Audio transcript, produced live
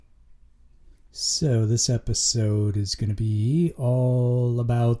So this episode is going to be all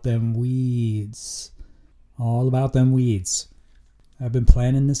about them weeds. All about them weeds. I've been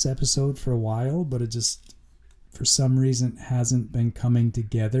planning this episode for a while, but it just, for some reason, hasn't been coming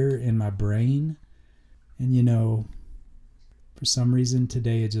together in my brain. And for some reason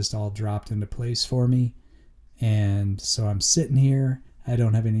today it just all dropped into place for me. And so I'm sitting here. I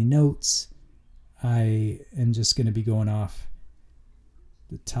don't have any notes. I am just going to be going off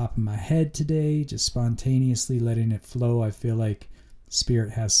the top of my head today, just spontaneously letting it flow. I feel like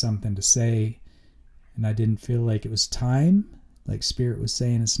Spirit has something to say, and I didn't feel like it was time. Like Spirit was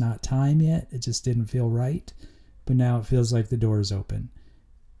saying it's not time yet. It just didn't feel right. But now it feels like the door is open.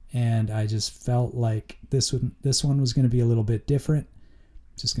 And I just felt like this one was going to be a little bit different.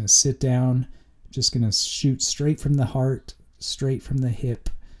 Just going to sit down, just going to shoot straight from the heart, straight from the hip,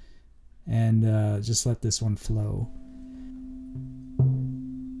 and just let this one flow.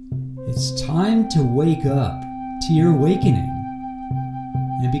 It's time to wake up to your awakening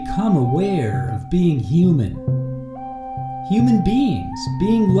and become aware of being human. Human beings,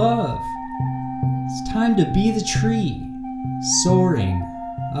 being love. It's time to be the tree, soaring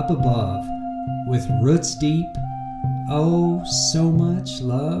up above with roots deep, oh, so much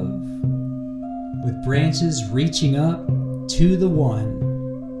love, with branches reaching up to the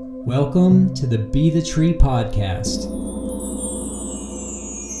one. Welcome to the Be the Tree podcast.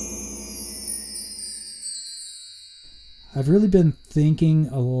 I've really been thinking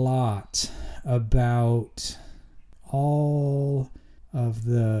a lot about all of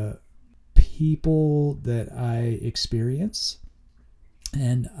the people that I experience.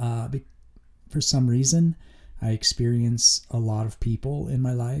 And for some reason, I experience a lot of people in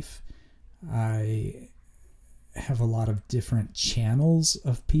my life. I have a lot of different channels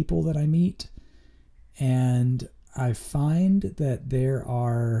of people that I meet. And I find that there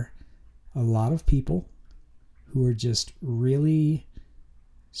are a lot of people who are just really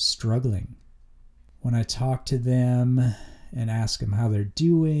struggling. When I talk to them and ask them how they're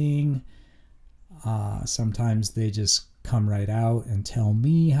doing, sometimes they just come right out and tell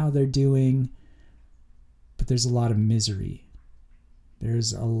me how they're doing. But there's a lot of misery.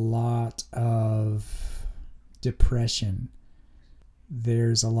 There's a lot of depression.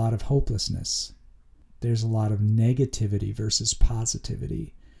 There's a lot of hopelessness. There's a lot of negativity versus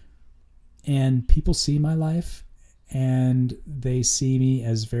positivity. And people see my life and they see me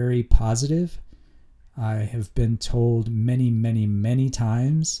as very positive. I have been told many, many, many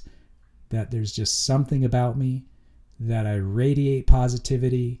times that there's just something about me, that I radiate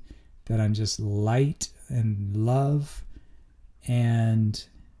positivity, that I'm just light and love. And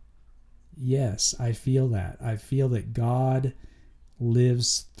yes, I feel that. I feel that God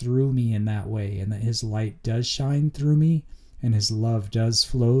lives through me in that way, and that his light does shine through me and his love does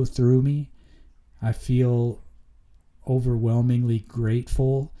flow through me. I feel overwhelmingly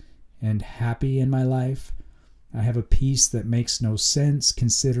grateful and happy in my life. I have a peace that makes no sense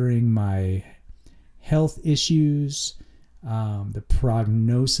considering my health issues, the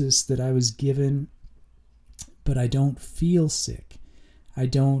prognosis that I was given, but I don't feel sick. I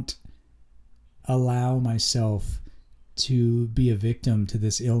don't allow myself to be a victim to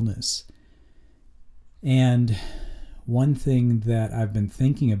this illness. And one thing that I've been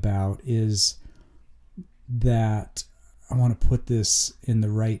thinking about is that I want to put this in the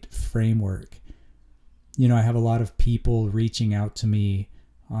right framework. I have a lot of people reaching out to me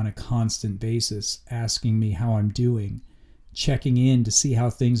on a constant basis, asking me how I'm doing, checking in to see how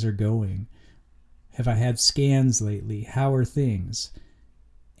things are going. Have I had scans lately? How are things?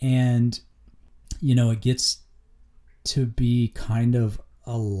 And, it gets to be kind of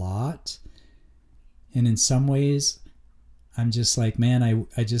a lot. And in some ways, I'm just like, man,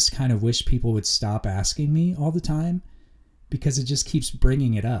 I just kind of wish people would stop asking me all the time, because it just keeps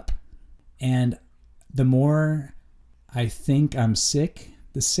bringing it up. And the more I think I'm sick,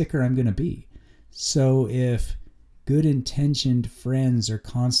 the sicker I'm going to be. So if good intentioned friends are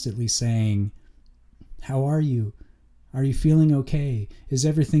constantly saying, how are you? Are you feeling okay? Is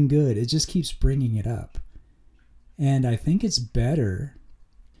everything good? It just keeps bringing it up. And I think it's better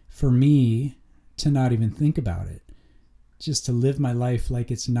for me to not even think about it. Just to live my life like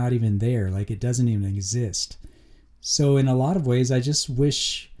it's not even there, like it doesn't even exist. So in a lot of ways, I just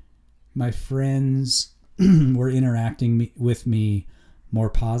wish my friends were interacting with me more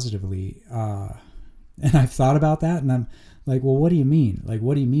positively. And I've thought about that, and I'm like, well, what do you mean? Like,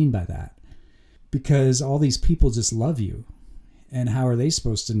 what do you mean by that? Because all these people just love you. And how are they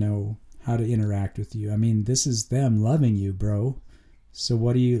supposed to know how to interact with you? I mean, this is them loving you, bro. So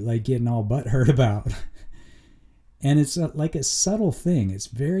what are you getting all butthurt about? And it's like a subtle thing. It's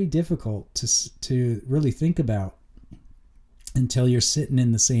very difficult to really think about until you're sitting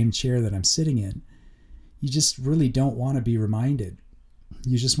in the same chair that I'm sitting in. You just really don't want to be reminded.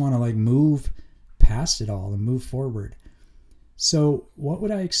 You just want to like move past it all and move forward. So what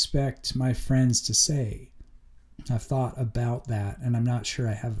would I expect my friends to say? I've thought about that, and I'm not sure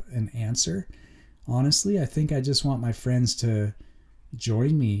I have an answer. Honestly, I think I just want my friends to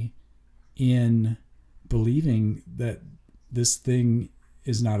join me in believing that this thing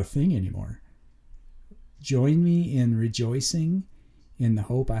is not a thing anymore. Join me in rejoicing in the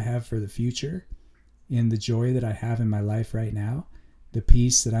hope I have for the future, in the joy that I have in my life right now, the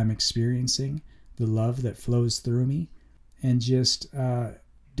peace that I'm experiencing, the love that flows through me, and just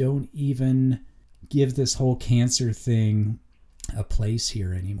don't even give this whole cancer thing a place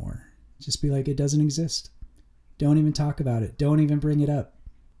here anymore. Just be like, it doesn't exist. Don't even talk about it. Don't even bring it up.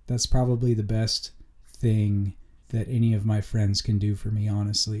 That's probably the best thing that any of my friends can do for me,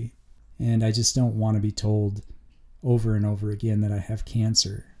 honestly. And I just don't want to be told over and over again that I have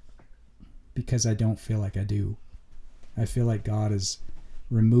cancer, because I don't feel like I do. I feel like God is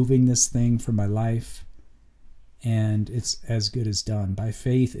removing this thing from my life, and it's as good as done. By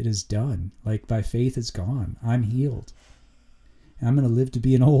faith, it is done. Like, by faith, it's gone. I'm healed. I'm going to live to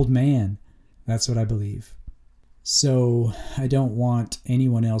be an old man. That's what I believe. So I don't want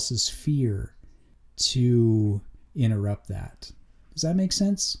anyone else's fear to interrupt that. Does that make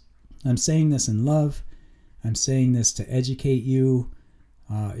sense? I'm saying this in love. I'm saying this to educate you.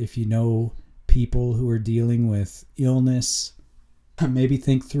 If you know people who are dealing with illness, maybe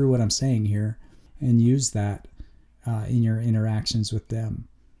think through what I'm saying here and use that in your interactions with them.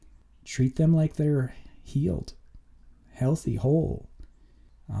 Treat them like they're healed, healthy, whole.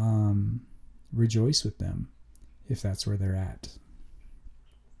 Rejoice with them if that's where they're at.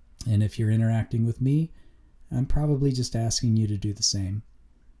 And if you're interacting with me, I'm probably just asking you to do the same.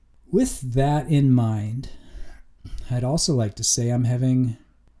 With that in mind, I'd also like to say I'm having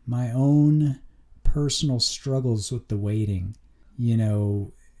my own personal struggles with the waiting. You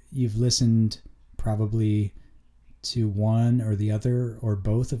know, you've listened probably to one or the other or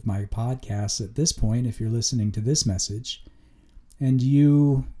both of my podcasts at this point, if you're listening to this message, and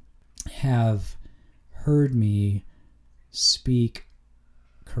you have heard me speak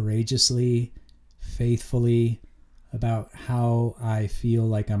courageously, faithfully about how I feel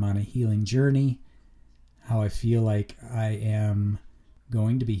like I'm on a healing journey, how I feel like I am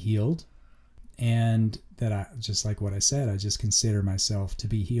going to be healed, and that I, just like what I said, I just consider myself to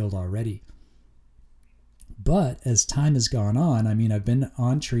be healed already. But as time has gone on, I mean, I've been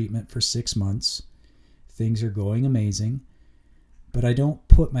on treatment for 6 months. Things are going amazing. But I don't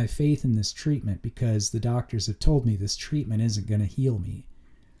put my faith in this treatment because the doctors have told me this treatment isn't going to heal me.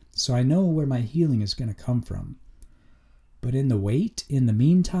 So I know where my healing is going to come from. But in the wait, in the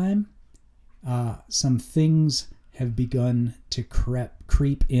meantime, some things have begun to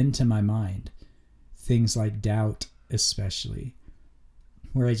creep into my mind. Things like doubt, especially,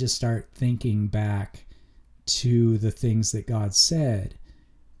 where I just start thinking back to the things that God said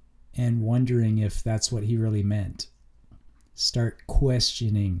and wondering if that's what he really meant. Start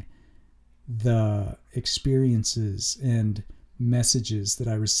questioning the experiences and messages that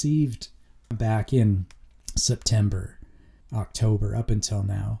I received back in September, October, up until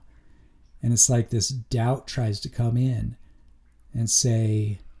now. And it's like this doubt tries to come in and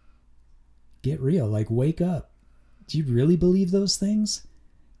say, get real, like wake up. Do you really believe those things?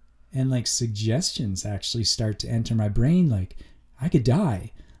 And like suggestions actually start to enter my brain, like I could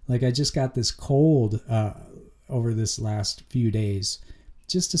die. Like I just got this cold over this last few days,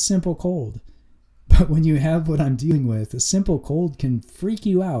 just a simple cold. But when you have what I'm dealing with, a simple cold can freak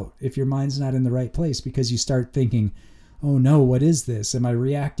you out if your mind's not in the right place, because you start thinking, oh no, what is this? Am I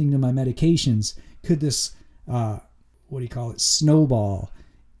reacting to my medications? Could this, snowball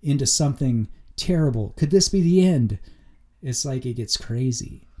into something terrible? Could this be the end? It's like it gets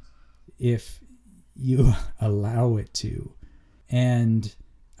crazy if you allow it to. And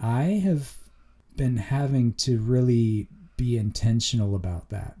I have been having to really be intentional about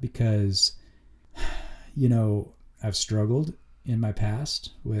that because, you know, I've struggled in my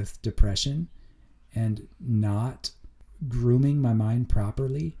past with depression and not grooming my mind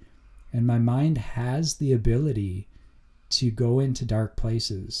properly. And my mind has the ability to go into dark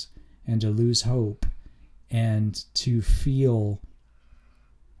places and to lose hope and to feel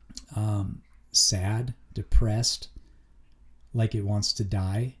sad, depressed, like it wants to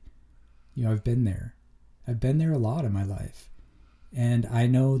die. You know, I've been there. I've been there a lot in my life. And I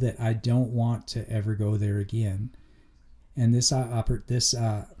know that I don't want to ever go there again. And this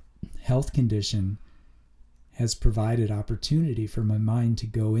health condition has provided opportunity for my mind to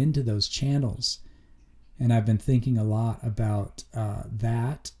go into those channels. And I've been thinking a lot about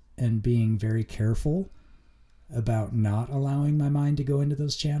that and being very careful about not allowing my mind to go into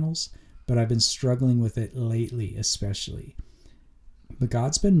those channels. But I've been struggling with it lately, especially. But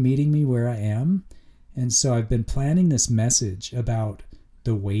God's been meeting me where I am. And so I've been planning this message about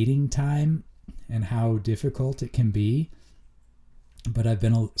the waiting time and how difficult it can be. But I've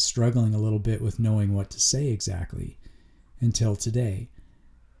been struggling a little bit with knowing what to say exactly until today.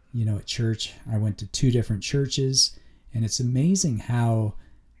 You know, at church, I went to 2 different churches, and it's amazing how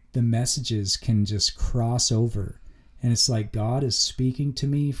the messages can just cross over. And it's like God is speaking to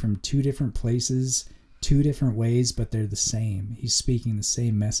me from 2 different places, 2 different ways, but they're the same. He's speaking the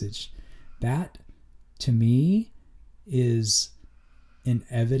same message. That, to me, is an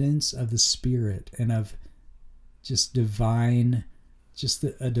evidence of the Spirit and of just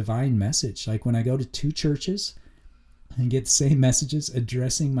a divine message. Like when I go to 2 churches and get the same messages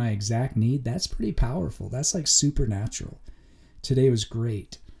addressing my exact need, that's pretty powerful. That's like supernatural. Today was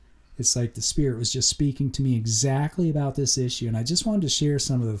great. It's like the Spirit was just speaking to me exactly about this issue, and I just wanted to share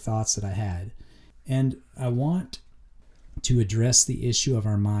some of the thoughts that I had. And I want to address the issue of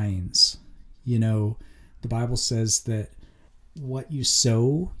our minds. You know, the Bible says that what you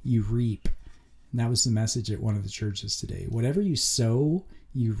sow, you reap. And that was the message at one of the churches today. Whatever you sow,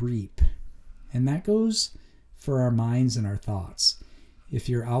 you reap. And that goes for our minds and our thoughts. If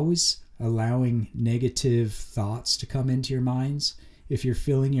you're always allowing negative thoughts to come into your minds, if you're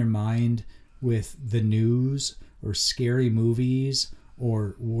filling your mind with the news or scary movies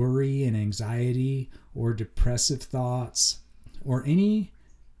or worry and anxiety or depressive thoughts or any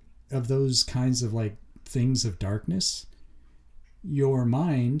of those kinds of like things of darkness, your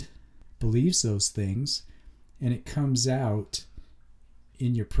mind believes those things and it comes out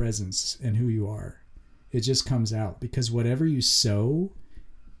in your presence and who you are. It just comes out because whatever you sow,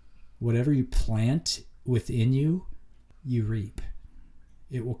 whatever you plant within you, you reap.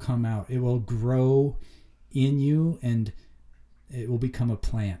 It will come out. It will grow in you and it will become a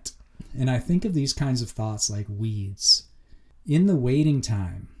plant. And I think of these kinds of thoughts like weeds. In the waiting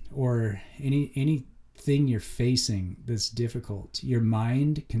time or anything you're facing that's difficult, your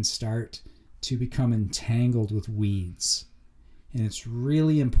mind can start to become entangled with weeds. And it's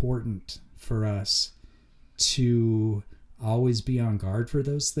really important for us to always be on guard for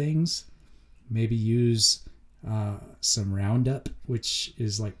those things. Maybe use some Roundup, which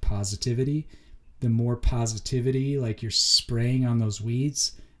is like positivity. The more positivity, like you're spraying on those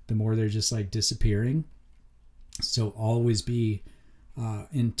weeds, the more they're just like disappearing. So always be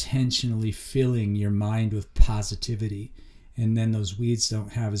intentionally filling your mind with positivity. And then those weeds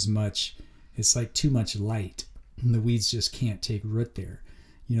don't have as much, it's like too much light. And the weeds just can't take root there.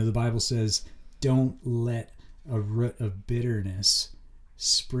 You know, the Bible says, don't let a root of bitterness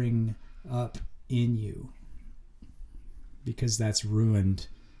spring up in you, because that's ruined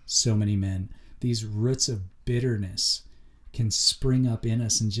so many men. These roots of bitterness can spring up in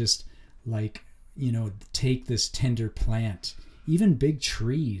us and just like, you know, take this tender plant. Even big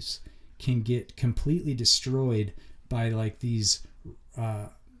trees can get completely destroyed by like these,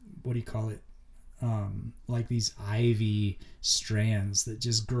 like these ivy strands that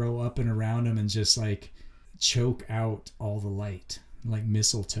just grow up and around them and just like choke out all the light, like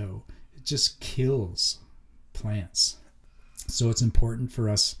mistletoe. It just kills plants. So it's important for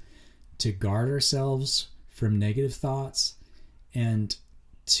us to guard ourselves from negative thoughts and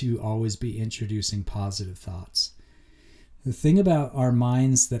to always be introducing positive thoughts. The thing about our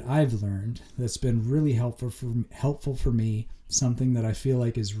minds that I've learned that's been really helpful for me, something that I feel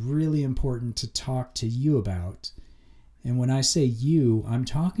like is really important to talk to you about. And when I say you, I'm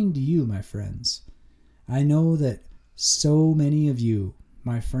talking to you, my friends. I know that so many of you,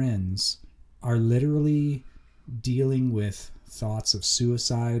 my friends, are literally dealing with thoughts of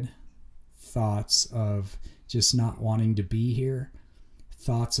suicide, thoughts of just not wanting to be here,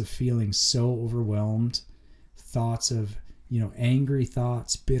 thoughts of feeling so overwhelmed, thoughts of, angry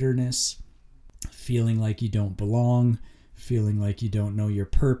thoughts, bitterness, feeling like you don't belong, feeling like you don't know your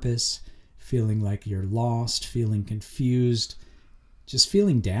purpose, feeling like you're lost, feeling confused, just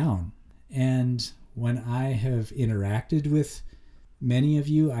feeling down. And when I have interacted with many of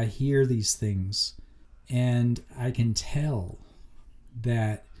you, I hear these things and I can tell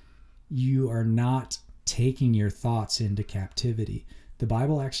that you are not taking your thoughts into captivity. The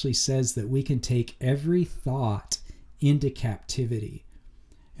Bible actually says that we can take every thought into captivity.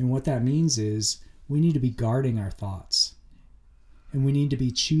 And what that means is we need to be guarding our thoughts. And we need to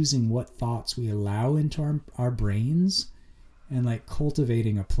be choosing what thoughts we allow into our brains and like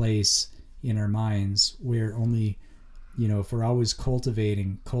cultivating a place in our minds where only, if we're always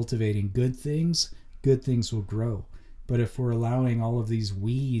cultivating good things will grow. But if we're allowing all of these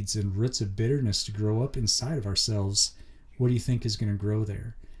weeds and roots of bitterness to grow up inside of ourselves, what do you think is going to grow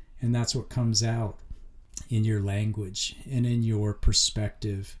there? And that's what comes out in your language and in your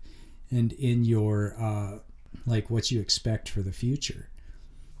perspective and in your what you expect for the future.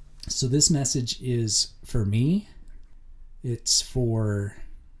 So this message is for me. It's for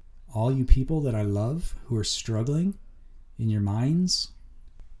all you people that I love who are struggling in your minds.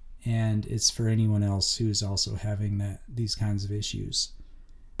 And it's for anyone else who is also having these kinds of issues.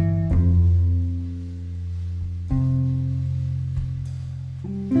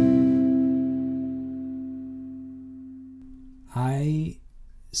 I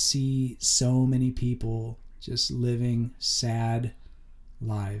see so many people just living sad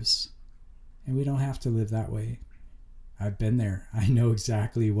lives, and we don't have to live that way. I've been there. I know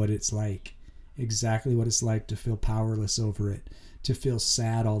exactly what it's like to feel powerless over it, to feel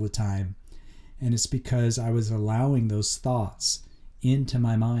sad all the time. And it's because I was allowing those thoughts into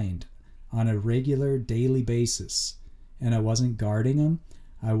my mind on a regular daily basis, and I wasn't guarding them.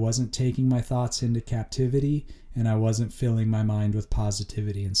 I wasn't taking my thoughts into captivity, and I wasn't filling my mind with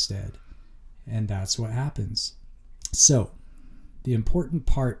positivity instead. And that's what happens. So the important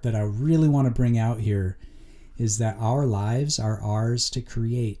part that I really want to bring out here is that our lives are ours to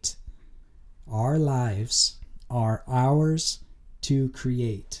create. Our lives are ours to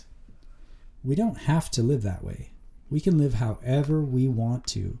create. We don't have to live that way. We can live however we want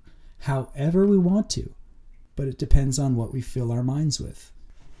to, but it depends on what we fill our minds with.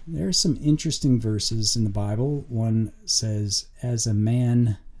 There are some interesting verses in the Bible. One says, "As a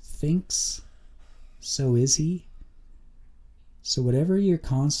man thinks, so is he." So whatever you're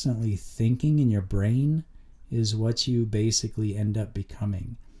constantly thinking in your brain is what you basically end up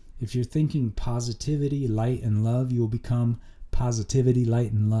becoming. If you're thinking positivity, light, and love, you will become positivity,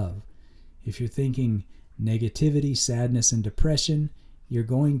 light, and love. If you're thinking negativity, sadness, and depression, you're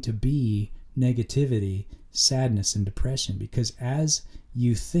going to be negativity, sadness, and depression, because as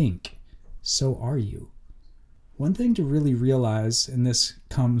you think, so are you. One thing to really realize, and this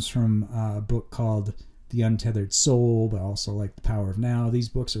comes from a book called The Untethered Soul, but also like The Power of Now. These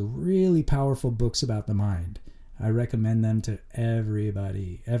books are really powerful books about the mind. I recommend them to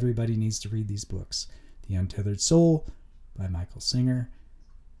everybody. Everybody needs to read these books. The Untethered Soul by Michael Singer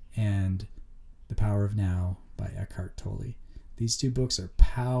and The Power of Now by Eckhart Tolle. These two books are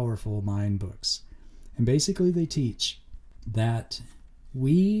powerful mind books. And basically they teach that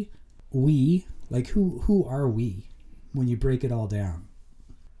we like who are we when you break it all down?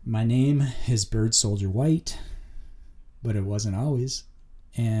 My name is Bird Soldier White, but it wasn't always.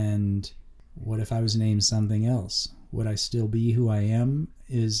 And what if I was named something else? Would I still be who I am?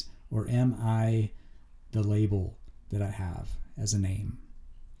 Or am I the label that I have as a name?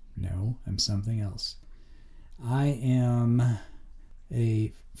 No, I'm something else. I am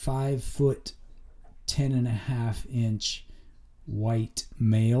a 5 foot 10.5 inch white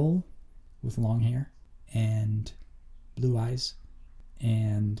male with long hair and blue eyes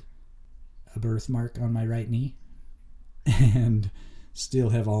and a birthmark on my right knee, and still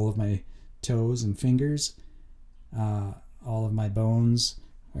have all of my toes and fingers. All of my bones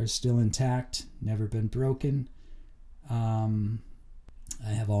are still intact, never been broken. I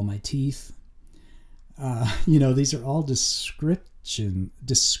have all my teeth. These are all descriptions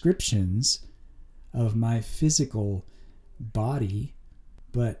of my physical body,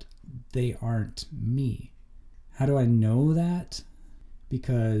 but they aren't me. How do I know that?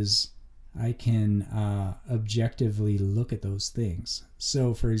 Because I can objectively look at those things.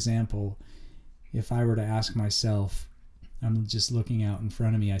 So, for example, if I were to ask myself, I'm just looking out in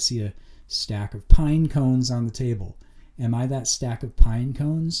front of me, I see a stack of pine cones on the table. Am I that stack of pine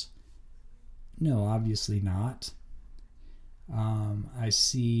cones? No, obviously not. I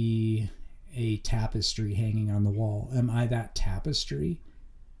see a tapestry hanging on the wall. Am I that tapestry?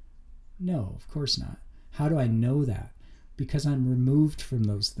 No, of course not. How do I know that? Because I'm removed from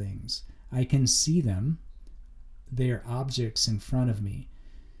those things. I can see them. They are objects in front of me.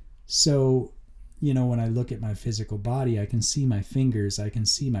 So, when I look at my physical body, I can see my fingers, I can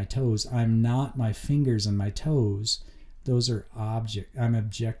see my toes. I'm not my fingers and my toes. Those are objects. I'm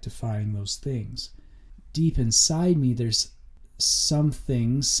objectifying those things. Deep inside me, there's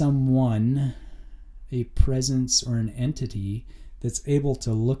something, someone, a presence or an entity that's able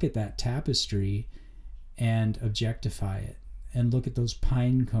to look at that tapestry and objectify it, and look at those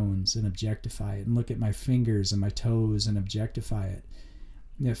pine cones and objectify it, and look at my fingers and my toes and objectify it.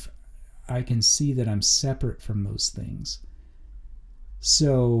 If I can see that I'm separate from those things.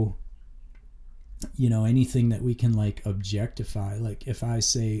 So anything that we can like objectify. Like if I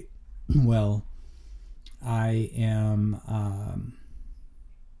say, well, I am,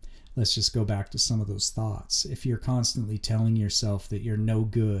 let's just go back to some of those thoughts. If you're constantly telling yourself that you're no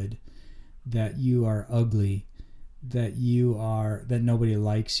good, that you are ugly, that nobody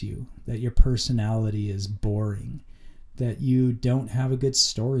likes you, that your personality is boring, that you don't have a good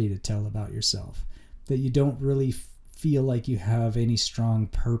story to tell about yourself, that you don't really feel like you have any strong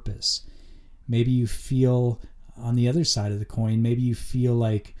purpose. Maybe you feel on the other side of the coin, maybe you feel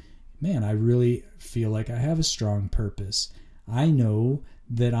like, man, I really feel like I have a strong purpose. I know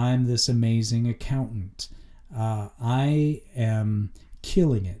that I'm this amazing accountant. I am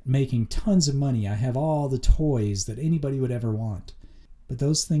killing it, making tons of money. I have all the toys that anybody would ever want. But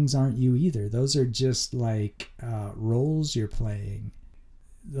those things aren't you either. Those are just like roles you're playing.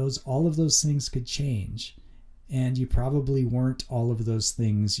 All of those things could change. And you probably weren't all of those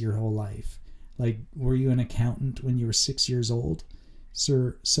things your whole life. Like, were you an accountant when you were 6 years old?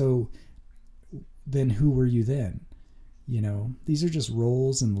 So then who were you then? These are just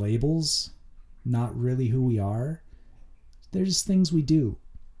roles and labels, not really who we are. They're just things we do.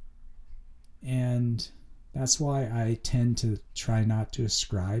 And that's why I tend to try not to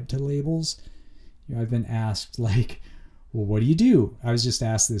ascribe to labels. I've been asked like, well, what do you do? I was just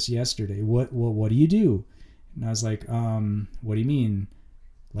asked this yesterday. What do you do? And I was like, what do you mean?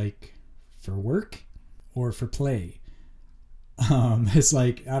 Like for work or for play? It's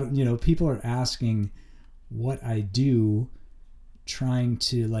like, people are asking what I do, trying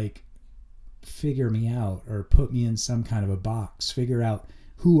to like figure me out or put me in some kind of a box, figure out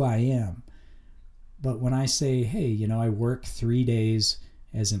who I am. But when I say, hey, I work 3 days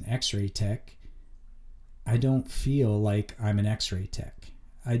as an x-ray tech, I don't feel like I'm an x-ray tech.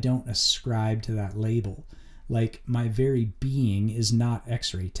 I don't ascribe to that label. Like my very being is not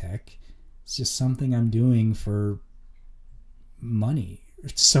x-ray tech. It's just something I'm doing for money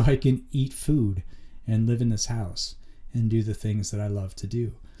so I can eat food and live in this house and do the things that I love to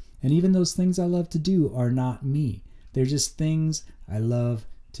do. And even those things I love to do are not me. They're just things I love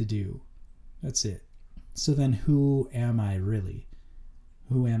to do. That's it. So then who am I really?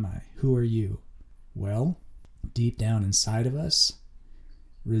 Who am I? Who are you? Well, deep down inside of us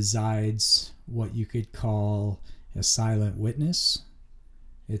resides what you could call a silent witness.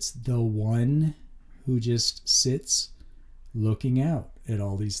 It's the one who just sits looking out at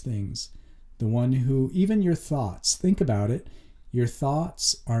all these things. The one who, even your thoughts, think about it, your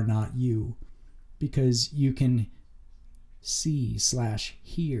thoughts are not you, because you can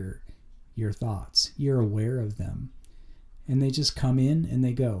see/hear your thoughts. You're aware of them. And they just come in and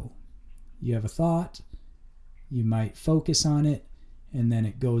they go. You have a thought, you might focus on it, and then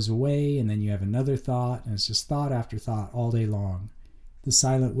it goes away, and then you have another thought, and it's just thought after thought all day long. The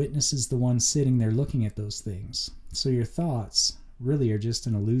silent witness is the one sitting there looking at those things. So your thoughts really are just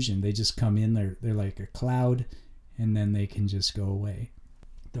an illusion. They just come in, they're like a cloud, and then they can just go away.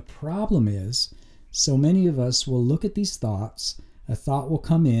 The problem is, so many of us will look at these thoughts, a thought will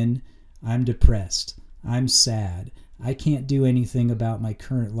come in, I'm depressed, I'm sad, I can't do anything about my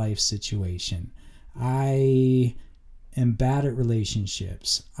current life situation, I am bad at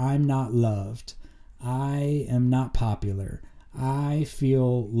relationships, I'm not loved, I am not popular, I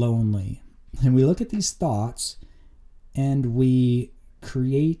feel lonely. And we look at these thoughts and we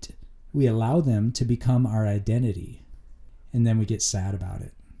allow them to become our identity. And then we get sad about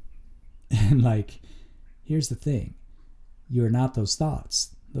it. And like, here's the thing. You're not those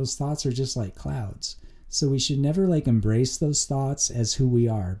thoughts. Those thoughts are just like clouds. So we should never like embrace those thoughts as who we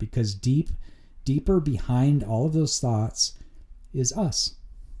are, because deeper behind all of those thoughts is us.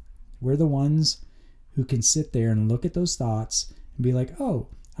 We're the ones who can sit there and look at those thoughts and be like, oh,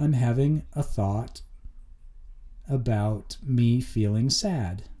 I'm having a thought about me feeling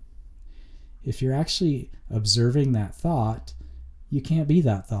sad. If you're actually observing that thought, you can't be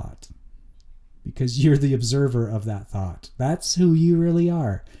that thought, because you're the observer of that thought. That's who you really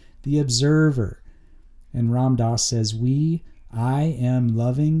are, the observer. And Ram Dass says, I am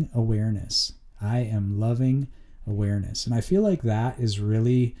loving awareness. I am loving awareness. And I feel like that is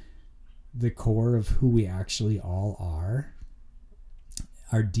really the core of who we actually all are.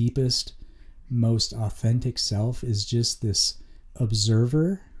 Our deepest, most authentic self is just this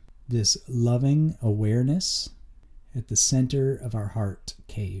observer, this loving awareness at the center of our heart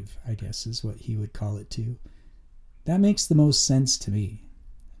cave, I guess is what he would call it too. That makes the most sense to me.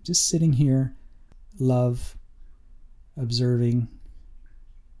 Just sitting here, love, observing,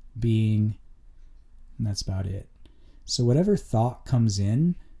 being, and that's about it. So whatever thought comes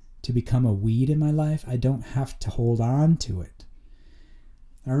in to become a weed in my life, I don't have to hold on to it.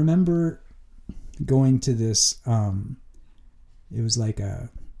 I remember going to this, it was like a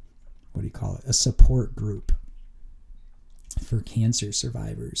support group for cancer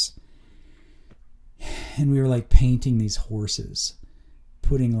survivors. And we were like painting these horses,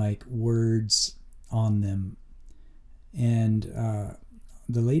 putting like words on them. And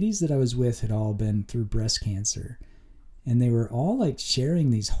the ladies that I was with had all been through breast cancer. And they were all like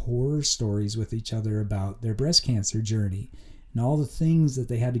sharing these horror stories with each other about their breast cancer journey and all the things that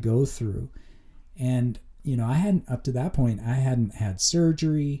they had to go through. And, up to that point, I hadn't had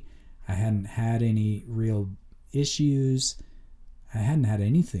surgery. I hadn't had any real issues. I hadn't had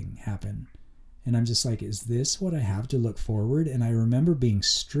anything happen. And I'm just like, is this what I have to look forward? And I remember being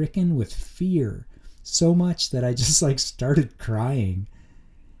stricken with fear so much that I just like started crying.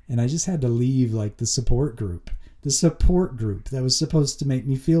 And I just had to leave like the support group. The support group that was supposed to make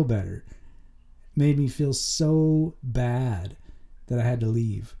me feel better made me feel so bad that I had to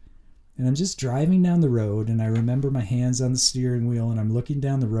leave. And I'm just driving down the road, and I remember my hands on the steering wheel, and I'm looking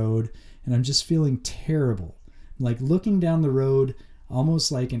down the road, and I'm just feeling terrible. Like looking down the road,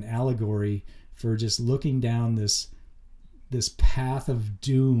 almost like an allegory for just looking down this path of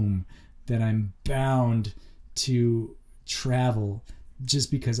doom that I'm bound to travel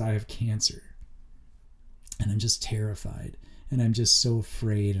just because I have cancer. And I'm just terrified, and I'm just so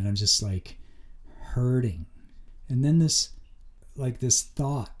afraid, and I'm just like hurting. And then this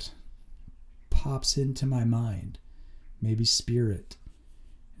thought pops into my mind, maybe spirit.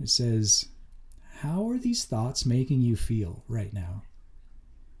 It says, how are these thoughts making you feel right now?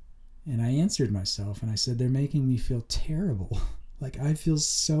 And I answered myself, and I said, they're making me feel terrible. Like I feel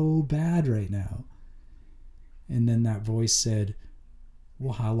so bad right now. And then that voice said,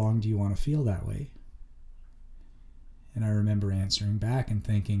 well, how long do you want to feel that way? And I remember answering back and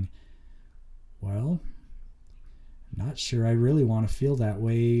thinking, well, I'm not sure I really want to feel that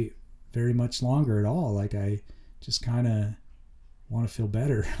way very much longer at all. Like I just kind of want to feel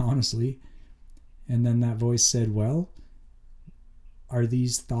better, honestly. And then that voice said, well, are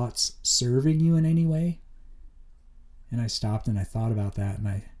these thoughts serving you in any way? And I stopped and I thought about that, and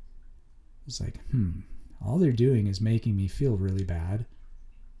I was like, all they're doing is making me feel really bad.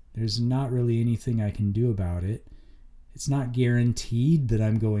 There's not really anything I can do about it. It's not guaranteed that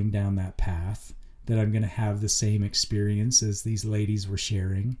I'm going down that path, that I'm going to have the same experience as these ladies were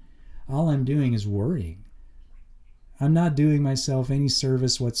sharing. All I'm doing is worrying. I'm not doing myself any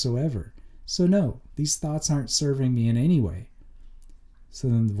service whatsoever. So no, these thoughts aren't serving me in any way. So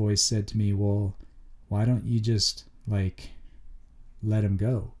then the voice said to me, well, why don't you just let them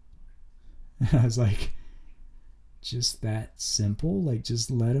go? And I was like, just that simple? Like just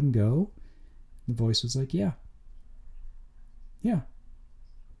let them go? The voice was like, yeah,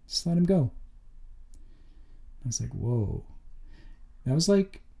 just let him go. I was like, whoa. That was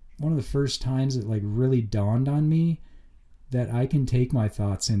like one of the first times it really dawned on me that I can take my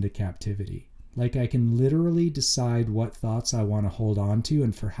thoughts into captivity. Like I can literally decide what thoughts I want to hold on to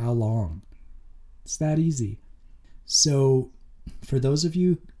and for how long. It's that easy. So for those of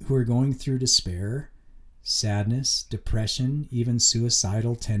you who are going through despair, sadness, depression, even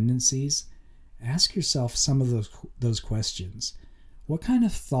suicidal tendencies, ask yourself some of those questions. What kind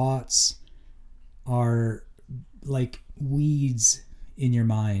of thoughts are like weeds in your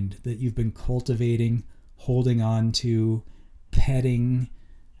mind that you've been cultivating, holding on to, petting,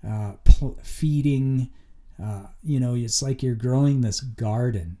 feeding? It's like you're growing this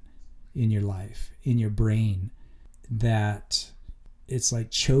garden in your life, in your brain, that it's like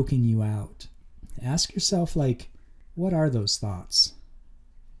choking you out. Ask yourself, what are those thoughts?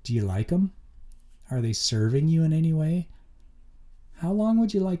 Do you like them? Are they serving you in any way? How long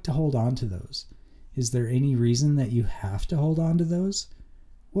would you like to hold on to those? Is there any reason that you have to hold on to those?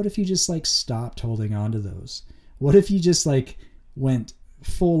 What if you just stopped holding on to those? What if you just went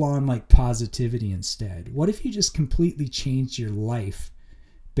full on positivity instead? What if you just completely changed your life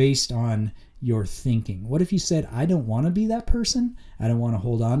based on your thinking? What if you said, I don't want to be that person. I don't want to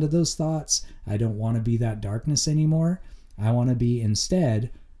hold on to those thoughts. I don't want to be that darkness anymore. I want to be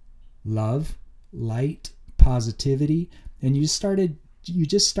instead love, light, positivity. And you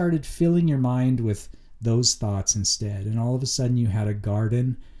just started filling your mind with those thoughts instead. And all of a sudden you had a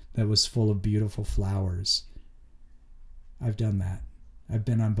garden that was full of beautiful flowers. I've done that. I've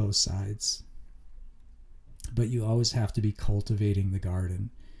been on both sides. But you always have to be cultivating the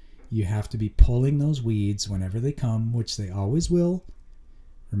garden. You have to be pulling those weeds whenever they come, which they always will.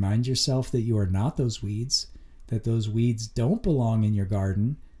 Remind yourself that you are not those weeds, that those weeds don't belong in your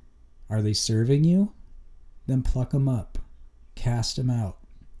garden. Are they serving you? Then pluck them up, cast them out,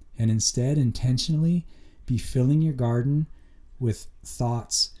 and instead intentionally be filling your garden with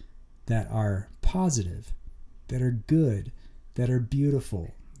thoughts that are positive, that are good, that are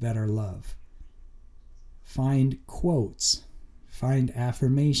beautiful, that are love. Find quotes, find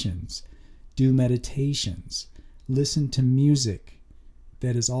affirmations, do meditations, listen to music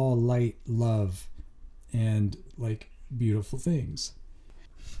that is all light, love, and like beautiful things.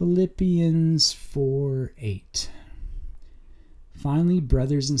 Philippians 4:8. Finally,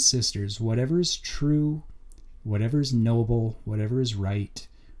 brothers and sisters, whatever is true, whatever is noble, whatever is right,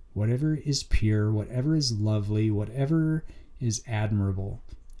 whatever is pure, whatever is lovely, whatever is admirable,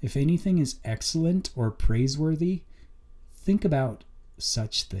 if anything is excellent or praiseworthy, think about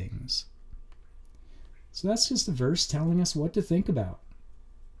such things. So that's just a verse telling us what to think about.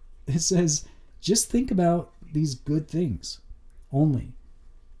 It says, just think about these good things only.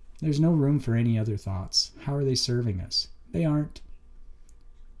 There's no room for any other thoughts. How are they serving us? They aren't.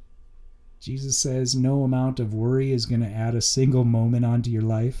 Jesus says no amount of worry is going to add a single moment onto your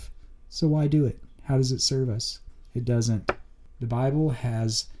life. So why do it? How does it serve us? It doesn't. The Bible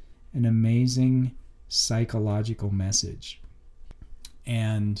has an amazing psychological message.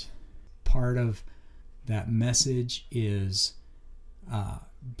 And part of that message is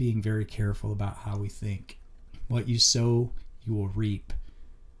being very careful about how we think. What you sow, you will reap.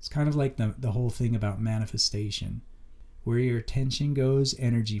 It's kind of like the whole thing about manifestation. Where your attention goes,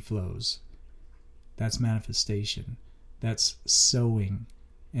 energy flows. That's manifestation. That's sowing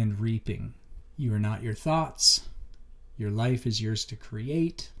and reaping. You are not your thoughts. Your life is yours to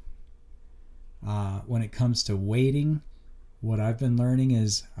create. When it comes to waiting, what I've been learning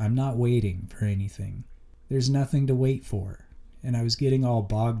is I'm not waiting for anything. There's nothing to wait for. And I was getting all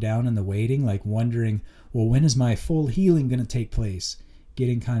bogged down in the waiting, like wondering, well, when is my full healing going to take place?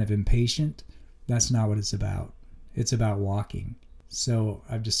 Getting kind of impatient. That's not what it's about. It's about walking. So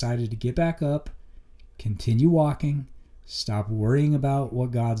I've decided to get back up, continue walking, stop worrying about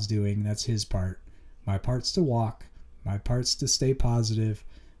what God's doing. That's his part. My part's to walk. My part's to stay positive.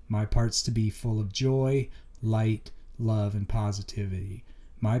 My part's to be full of joy, light, love, and positivity.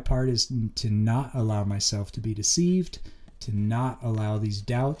 My part is to not allow myself to be deceived, to not allow these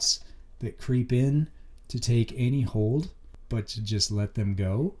doubts that creep in to take any hold, but to just let them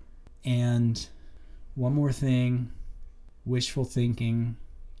go. And one more thing, wishful thinking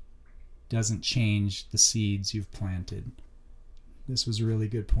doesn't change the seeds you've planted. This was a really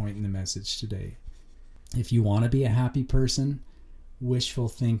good point in the message today. If you want to be a happy person, wishful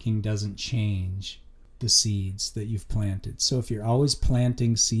thinking doesn't change the seeds that you've planted. So if you're always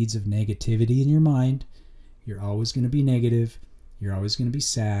planting seeds of negativity in your mind, you're always going to be negative, you're always going to be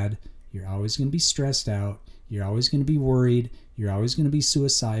sad, you're always going to be stressed out, you're always going to be worried, you're always going to be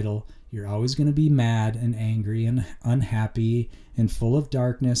suicidal, you're always going to be mad and angry and unhappy and full of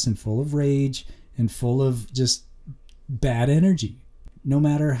darkness and full of rage and full of just bad energy, no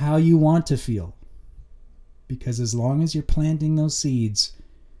matter how you want to feel. Because as long as you're planting those seeds,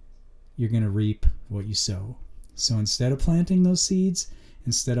 you're going to reap what you sow. So instead of planting those seeds,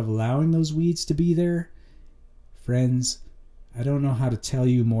 instead of allowing those weeds to be there, friends, I don't know how to tell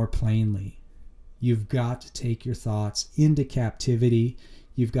you more plainly. You've got to take your thoughts into captivity.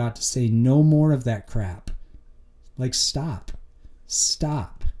 You've got to say no more of that crap. Like stop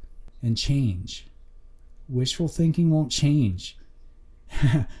and change. Wishful thinking won't change.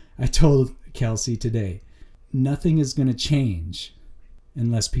 I told Kelsey today, nothing is going to change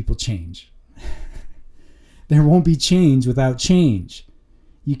unless people change. There won't be change without change.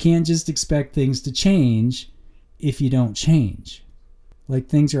 You can't just expect things to change if you don't change. Like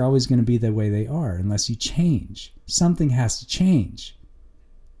things are always going to be the way they are unless you change. Something has to change.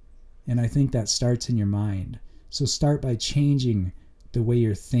 And I think that starts in your mind. So start by changing the way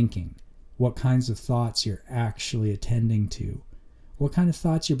you're thinking, what kinds of thoughts you're actually attending to, what kind of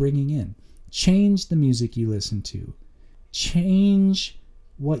thoughts you're bringing in. Change the music you listen to. Change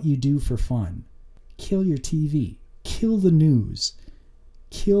what you do for fun. Kill your TV. Kill the news.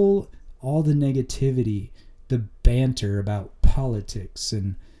 Kill all the negativity, the banter about politics,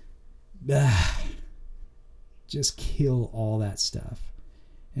 and just kill all that stuff.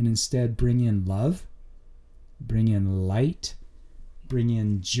 And instead bring in love, bring in light, bring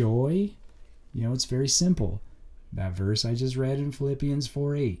in joy. You know, it's very simple. That verse I just read in Philippians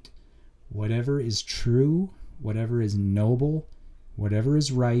 4:8. Whatever is true, whatever is noble, whatever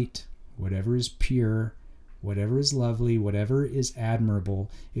is right, whatever is pure, whatever is lovely, whatever is admirable,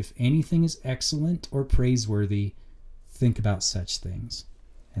 if anything is excellent or praiseworthy, think about such things.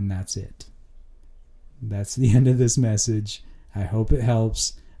 And that's it. That's the end of this message. I hope it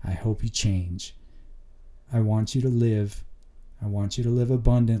helps. I hope you change. I want you to live. I want you to live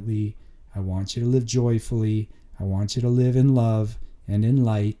abundantly. I want you to live joyfully. I want you to live in love and in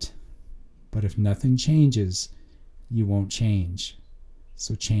light. But if nothing changes, you won't change.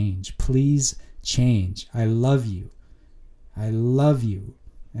 So change. Please change. I love you. I love you.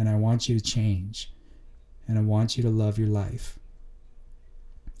 And I want you to change. And I want you to love your life.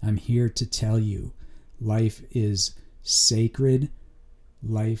 I'm here to tell you, life is sacred.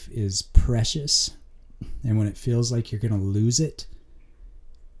 Life is precious. And when it feels like you're going to lose it,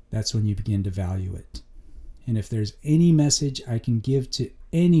 that's when you begin to value it. And if there's any message I can give to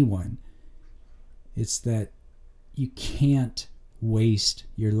anyone, it's that you can't waste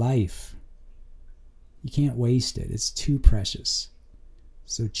your life. You can't waste it. It's too precious.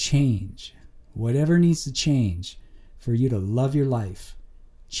 So change. Whatever needs to change for you to love your life,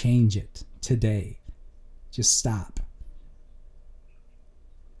 change it today. Just stop.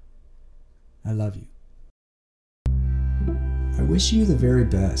 I love you. I wish you the very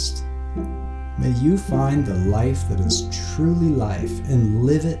best. May you find the life that is truly life and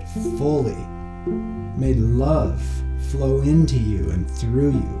live it fully. May love flow into you and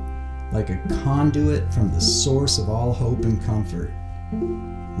through you like a conduit from the source of all hope and comfort.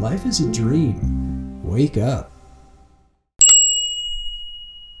 Life is a dream. Wake up.